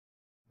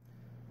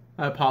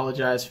I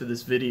apologize for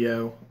this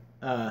video.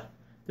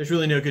 There's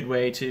really no good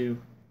way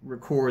to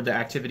record the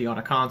activity on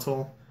a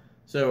console,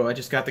 so I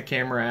just got the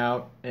camera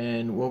out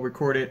and we'll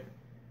record it,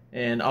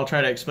 and I'll try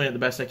to explain it the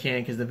best I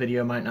can because the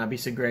video might not be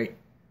so great.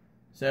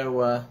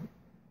 So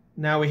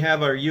now we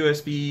have our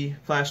USB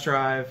flash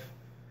drive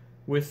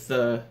with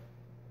the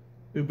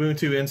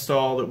Ubuntu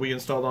install that we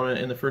installed on it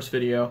in the first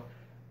video.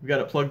 We've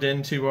got it plugged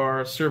into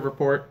our server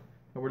port,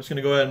 and we're just going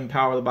to go ahead and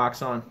power the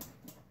box on.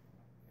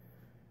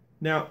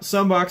 Now,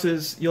 some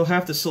boxes, you'll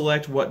have to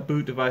select what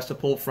boot device to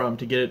pull from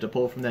to get it to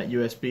pull from that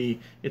USB.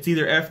 It's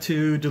either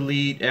F2,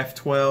 delete,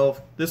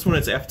 F12. This one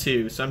is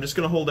F2, so I'm just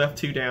going to hold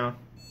F2 down.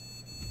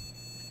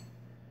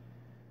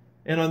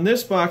 And on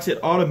this box, it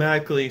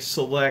automatically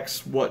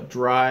selects what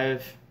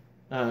drive,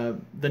 the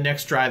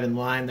next drive in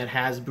line that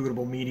has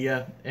bootable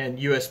media, and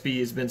USB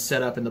has been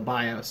set up in the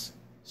BIOS.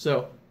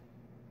 So,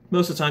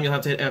 most of the time you'll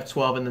have to hit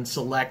F12 and then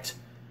select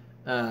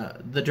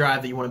the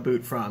drive that you want to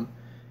boot from.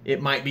 It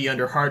might be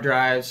under hard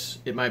drives,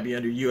 it might be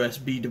under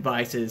USB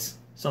devices,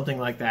 something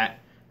like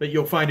that. But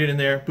you'll find it in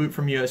there, boot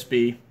from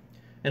USB,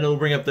 and it'll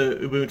bring up the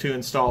Ubuntu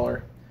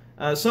installer.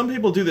 Some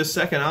people do this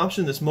second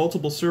option, this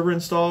multiple server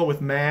install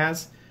with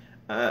MAZ.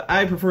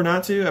 I prefer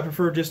not to. I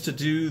prefer just to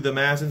do the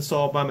MAZ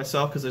install by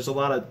myself because there's a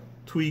lot of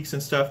tweaks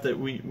and stuff that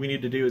we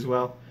need to do as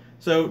well.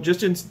 So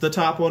just in the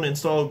top one,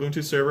 install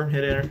Ubuntu server,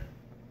 hit enter.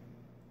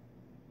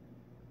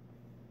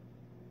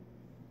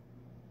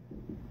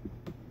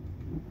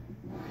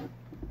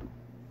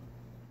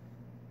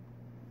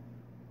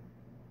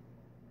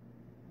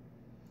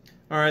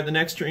 Alright, the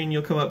next screen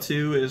you'll come up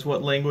to is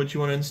what language you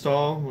want to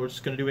install. We're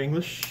just going to do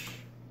English.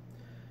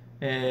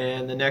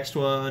 And the next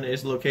one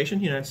is location,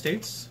 United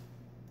States.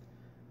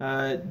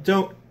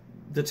 Don't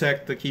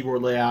detect the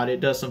keyboard layout.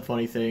 It does some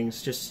funny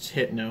things. Just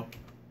hit no.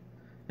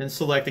 And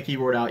select the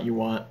keyboard out you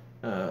want.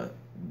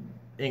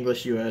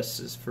 English US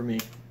is for me.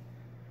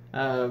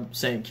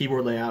 Same,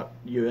 keyboard layout,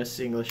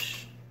 US,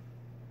 English.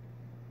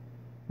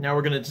 Now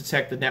we're going to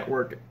detect the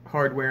network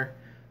hardware.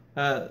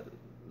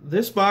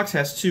 This box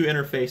has two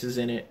interfaces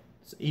in it.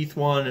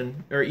 ETH1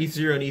 and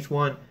ETH0 and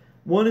ETH1.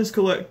 One is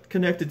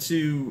connected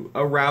to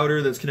a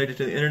router that's connected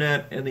to the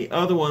internet, and the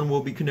other one will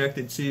be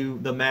connected to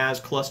the MAZ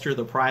cluster,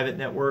 the private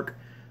network.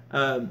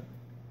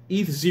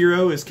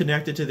 ETH0 is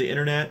connected to the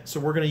internet, so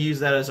we're going to use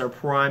that as our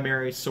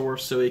primary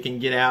source so it can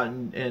get out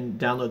and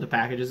download the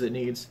packages it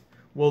needs.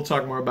 We'll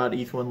talk more about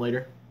ETH1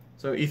 later.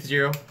 So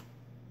ETH0. I'm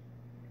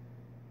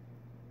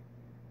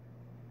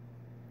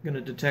going to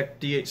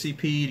detect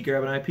DHCP to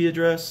grab an IP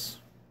address.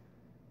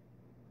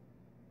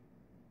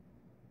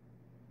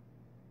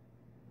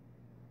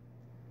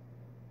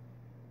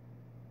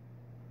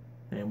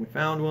 And we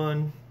found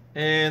one.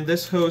 And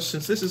this host,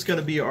 since this is going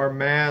to be our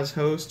MAZ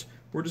host,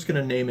 we're just going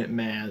to name it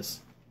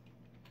MAZ.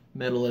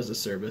 Metal as a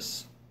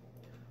Service.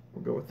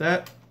 We'll go with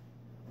that.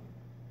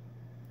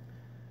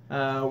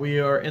 We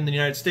are in the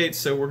United States,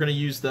 so we're going to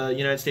use the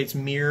United States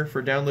mirror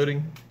for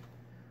downloading.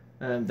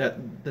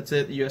 That's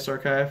it, the US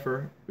archive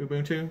for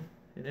Ubuntu.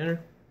 Hit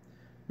enter.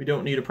 We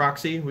don't need a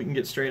proxy. We can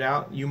get straight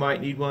out. You might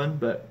need one,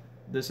 but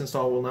this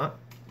install will not.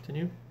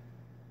 Continue.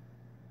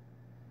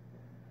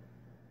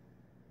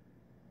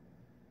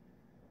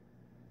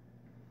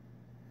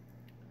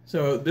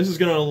 So this is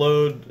going to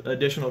load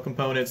additional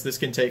components. This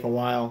can take a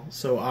while,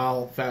 so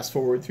I'll fast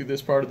forward through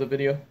this part of the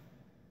video.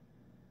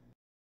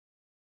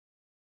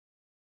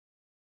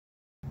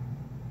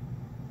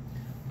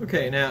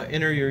 Okay, now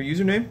enter your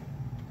username,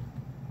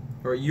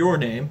 or your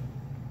name,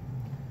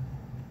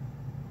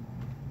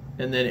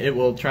 and then it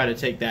will try to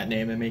take that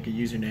name and make a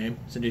username,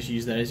 so just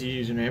use that as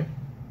your username.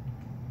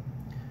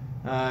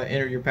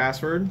 Enter your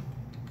password.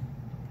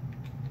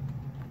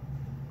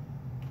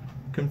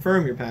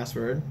 Confirm your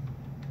password.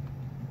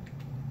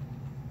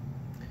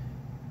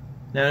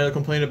 Now it'll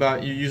complain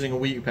about you using a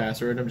weak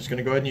password. I'm just going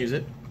to go ahead and use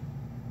it.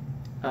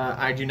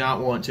 I do not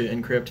want to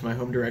encrypt my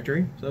home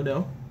directory, so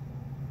no.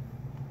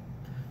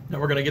 Now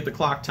we're going to get the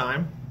clock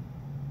time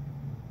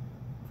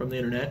from the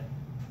internet.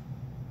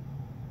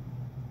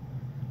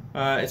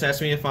 It's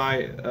asking me if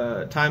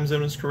my time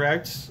zone is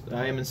correct.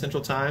 I am in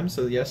Central Time,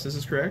 so yes, this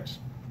is correct.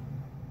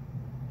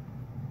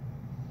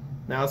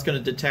 Now it's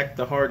going to detect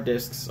the hard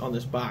disks on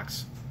this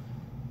box.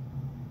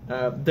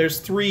 There's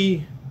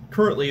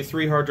currently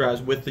three hard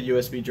drives with the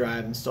USB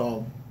drive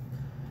installed.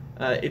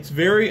 It's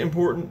very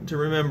important to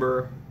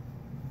remember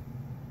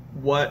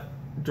what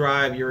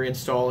drive you're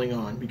installing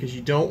on, because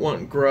you don't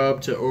want Grub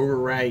to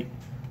overwrite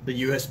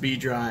the USB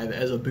drive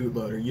as a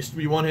bootloader.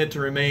 You want it to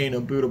remain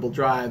a bootable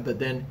drive, but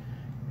then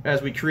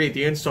as we create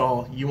the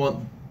install, you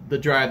want the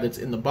drive that's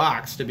in the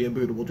box to be a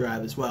bootable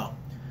drive as well.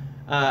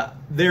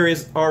 There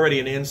is already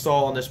an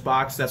install on this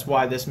box. That's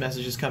why this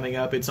message is coming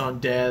up. It's on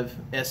dev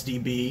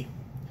SDB.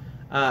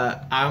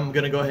 I'm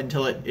going to go ahead and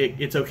tell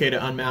it's okay to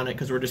unmount it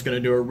because we're just going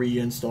to do a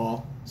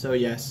reinstall. So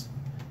yes,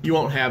 you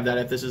won't have that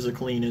if this is a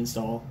clean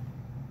install.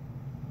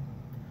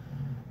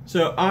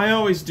 So I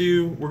always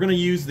do, we're going to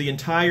use the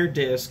entire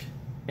disk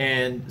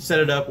and set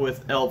it up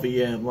with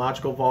LVM,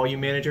 Logical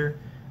Volume Manager.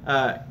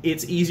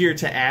 It's easier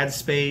to add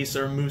space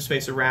or move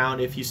space around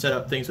if you set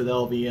up things with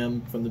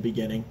LVM from the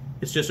beginning.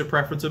 It's just a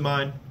preference of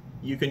mine.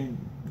 You can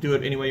do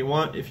it any way you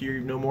want if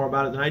you know more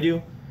about it than I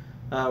do.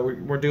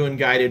 We're doing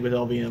guided with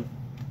LVM.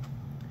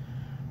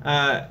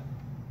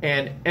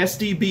 And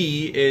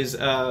SDB is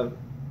a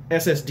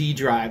SSD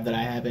drive that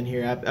I have in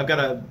here. I've got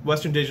a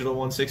Western Digital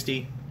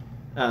 160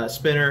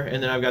 spinner,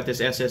 and then I've got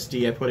this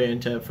SSD I put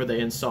in for the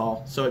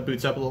install, so it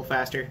boots up a little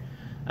faster.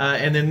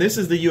 And then this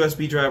is the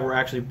USB drive we're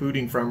actually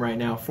booting from right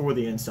now for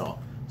the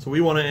install. So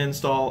we want to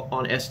install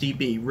on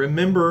SDB.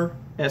 Remember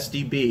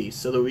SDB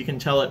so that we can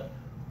tell it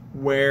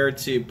where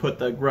to put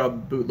the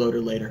grub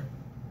bootloader later.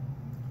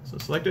 So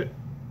select it.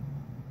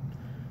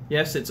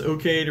 Yes, it's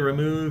okay to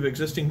remove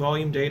existing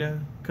volume data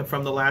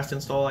from the last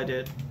install I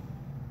did.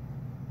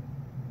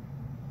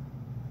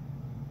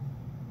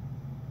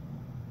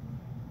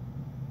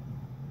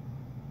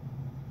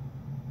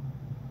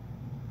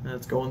 And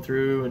it's going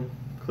through and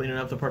cleaning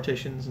up the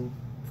partitions and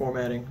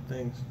formatting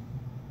things.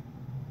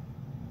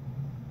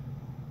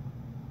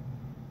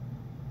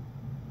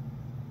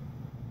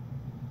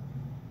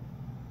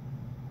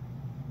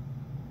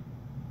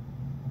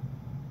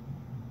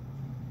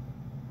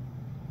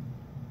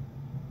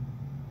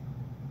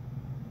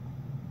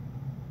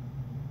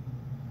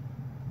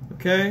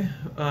 Okay,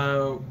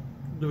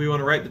 do we want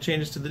to write the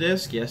changes to the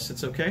disk? Yes,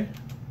 it's okay.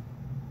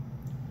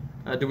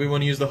 Do we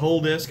want to use the whole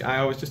disk? I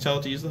always just tell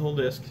it to use the whole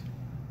disk.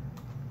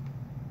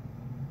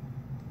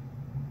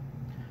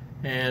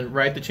 And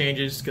write the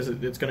changes because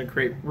it's going to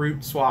create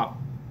root swap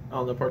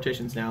on the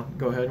partitions now.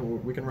 Go ahead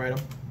and we can write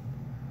them.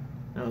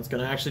 Now it's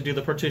going to actually do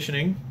the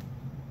partitioning.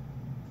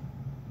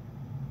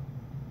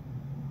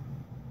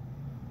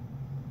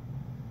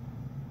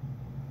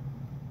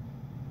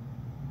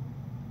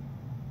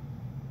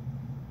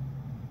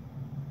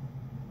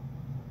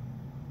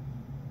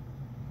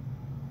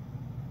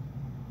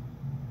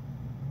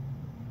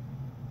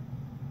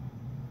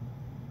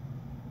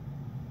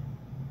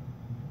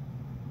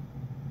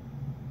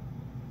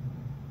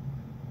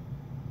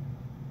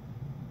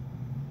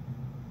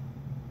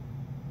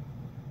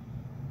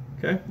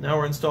 Okay, now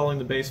we're installing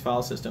the base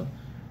file system.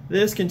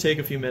 This can take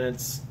a few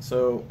minutes,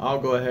 so I'll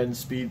go ahead and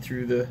speed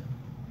through the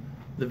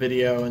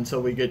video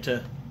until we get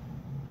to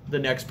the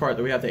next part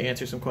that we have to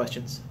answer some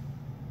questions.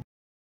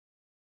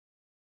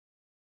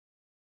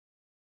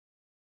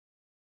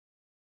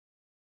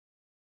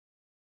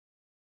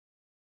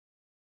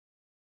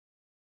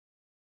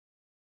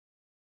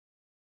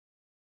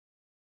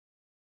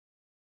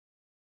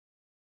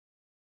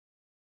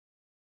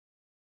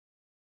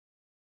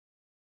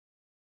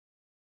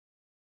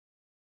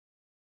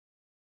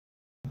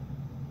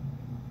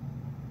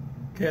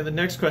 Okay, the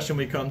next question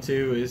we come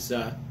to is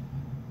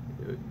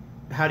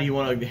how do you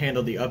want to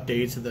handle the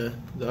updates of the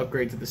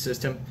upgrades of the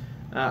system?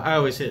 I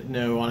always hit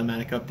no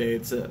automatic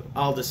updates.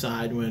 I'll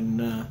decide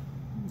when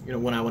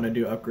when I want to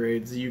do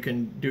upgrades. You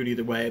can do it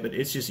either way, but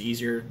it's just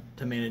easier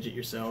to manage it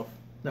yourself.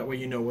 That way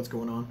you know what's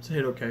going on. So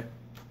hit OK.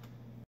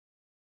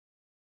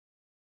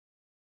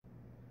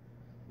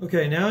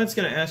 Okay, now it's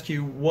going to ask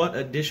you what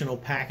additional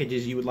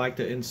packages you would like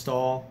to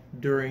install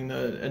during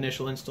the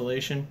initial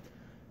installation.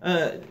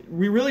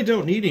 We really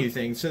don't need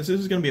anything since this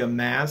is going to be a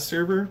MAS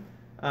server.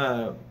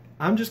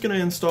 I'm just going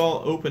to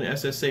install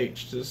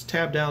OpenSSH. Just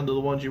tab down to the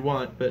ones you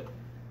want, but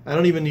I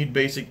don't even need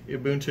basic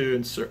Ubuntu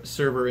and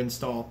server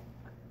install.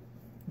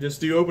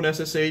 Just do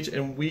OpenSSH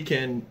and we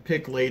can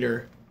pick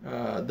later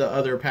the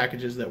other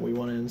packages that we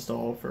want to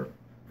install for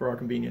our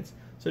convenience.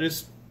 So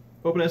just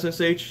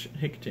OpenSSH,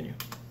 hit continue.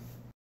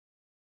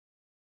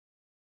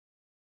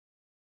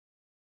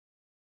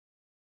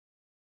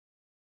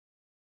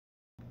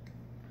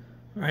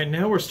 Alright,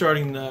 now we're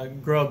starting the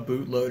grub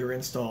bootloader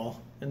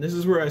install. And this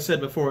is where I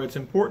said before, it's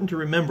important to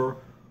remember,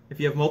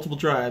 if you have multiple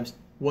drives,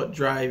 what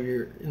drive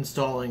you're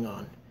installing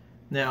on.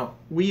 Now,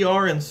 we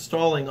are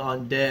installing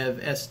on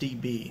dev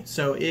SDB,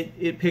 so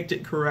it picked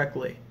it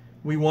correctly.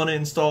 We want to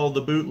install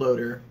the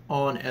bootloader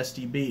on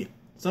SDB.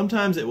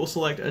 Sometimes it will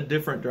select a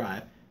different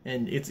drive,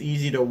 and it's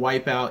easy to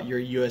wipe out your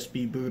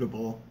USB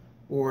bootable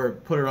or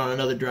put it on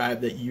another drive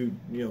that you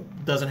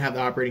doesn't have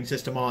the operating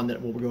system on that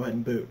will go ahead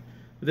and boot.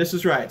 This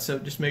is right, so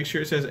just make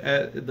sure it says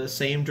the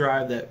same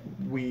drive that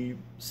we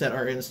set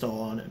our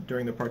install on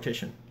during the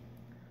partition.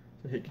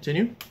 So hit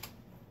continue.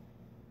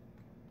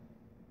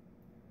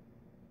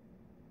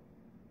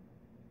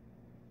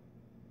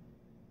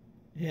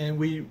 And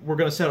we're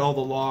going to set all the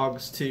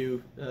logs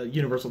to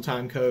universal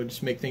time code,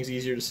 just make things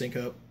easier to sync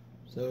up.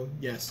 So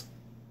yes.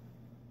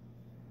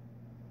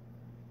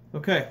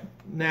 Okay,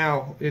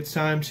 now it's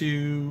time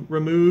to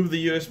remove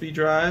the USB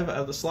drive out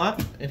of the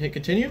slot and hit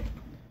continue.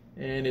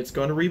 And it's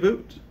going to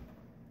reboot,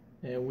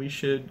 and we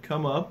should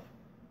come up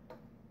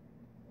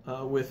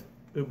with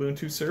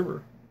Ubuntu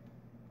Server.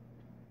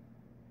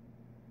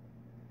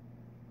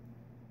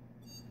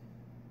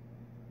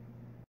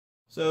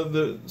 So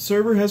the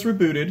server has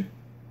rebooted,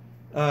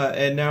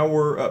 and now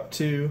we're up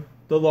to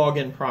the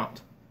login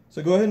prompt.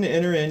 So go ahead and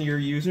enter in your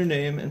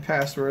username and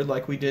password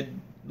like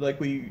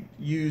we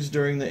used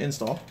during the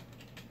install.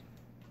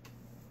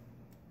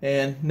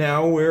 And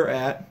now we're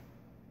at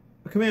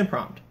a command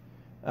prompt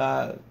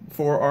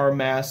for our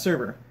MAS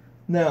server.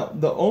 Now,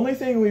 the only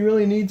thing we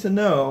really need to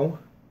know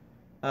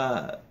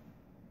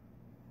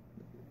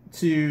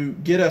to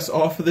get us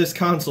off of this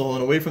console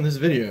and away from this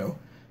video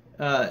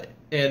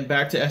and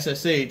back to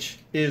SSH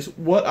is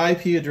what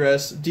IP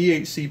address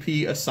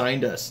DHCP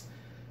assigned us,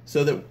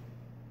 so that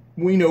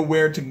we know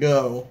where to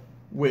go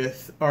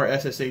with our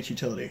SSH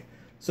utility.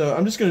 So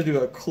I'm just going to do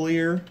a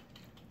clear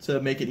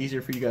to make it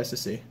easier for you guys to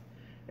see.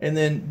 And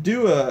then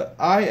do a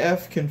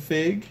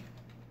ifconfig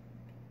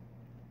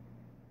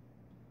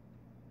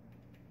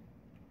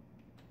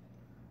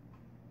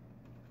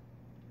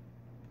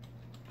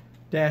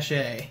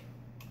 -a.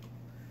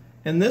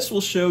 And this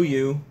will show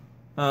you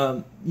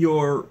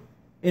your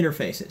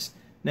interfaces.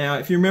 Now,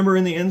 if you remember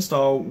in the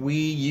install, we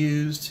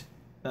used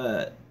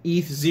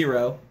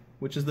ETH0,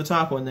 which is the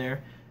top one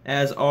there,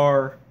 as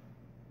our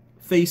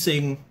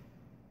facing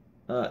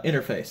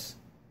interface,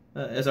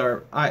 as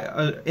our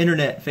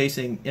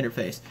internet-facing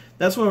interface.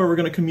 That's where we're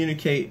going to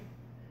communicate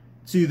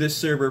to this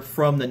server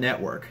from the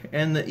network.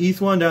 And the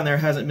ETH1 down there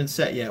hasn't been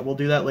set yet. We'll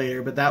do that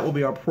later, but that will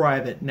be our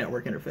private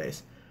network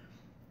interface.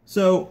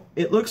 So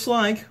it looks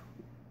like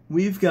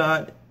we've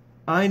got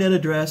inet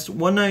address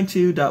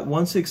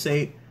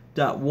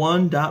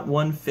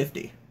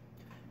 192.168.1.150.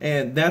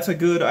 And that's a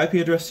good IP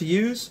address to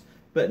use,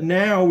 but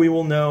now we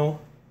will know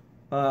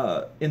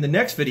in the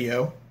next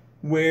video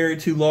where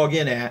to log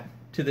in at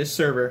to this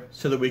server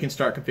so that we can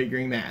start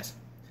configuring MAS.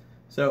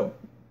 So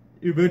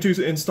Ubuntu's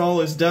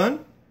install is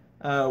done.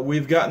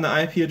 We've gotten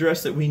the IP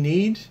address that we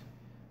need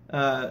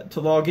to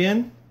log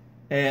in,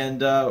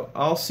 and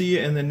I'll see you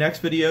in the next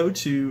video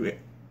to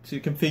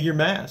configure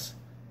MAS.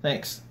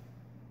 Thanks.